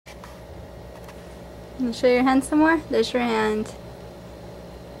Can you show your hand some more? There's your hand.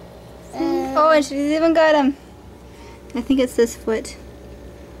 Oh, and she's even got him. I think it's this foot.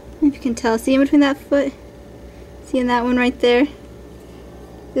 If you can tell. See in between that foot? See in that one right there?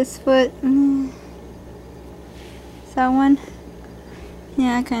 This foot. Is that one?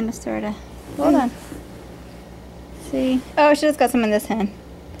 Yeah, kind of, sort of. Hold on. See? Oh, she just got some in this hand.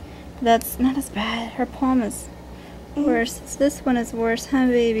 That's not as bad. Her palm is worse. This one is worse, huh,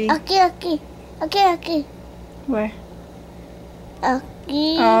 baby? Okay. Where?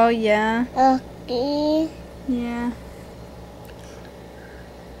 Aquí. Oh, yeah. Aquí. Yeah.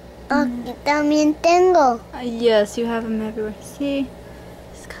 Aquí también tengo. Yes, you have them everywhere. See?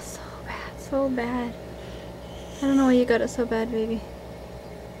 This got so bad, so bad. I don't know why you got it so bad, baby.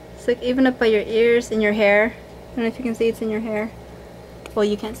 It's like even up by your ears and your hair. I don't know if you can see it's in your hair. Well,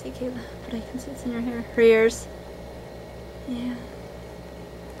 you can't see Kayla, but I can see it's in your hair. Her ears. Yeah.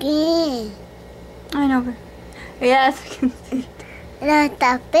 ¿Qué? I know her. Yes, I can see. La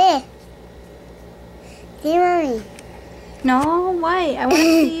tapé. Sí, mami. No, why? I want to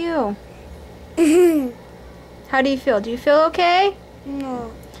see you. How do you feel? Do you feel okay?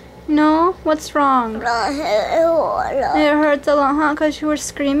 No. No? What's wrong? It No. hurts a lot, huh? Because you were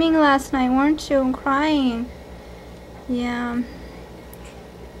screaming last night, weren't you? And crying. Yeah.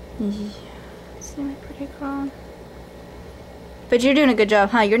 See my pretty girl? But you're doing a good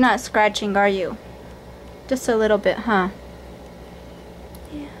job, huh? You're not scratching, are you? Just a little bit, huh?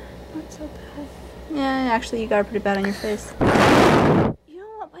 Yeah, not so bad. Yeah, actually you got it pretty bad on your face. You know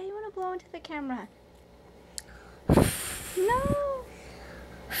what? Why do you want to blow into the camera? No!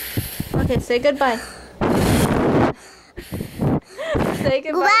 Okay, say goodbye. Say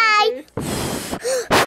goodbye. Goodbye. Dude.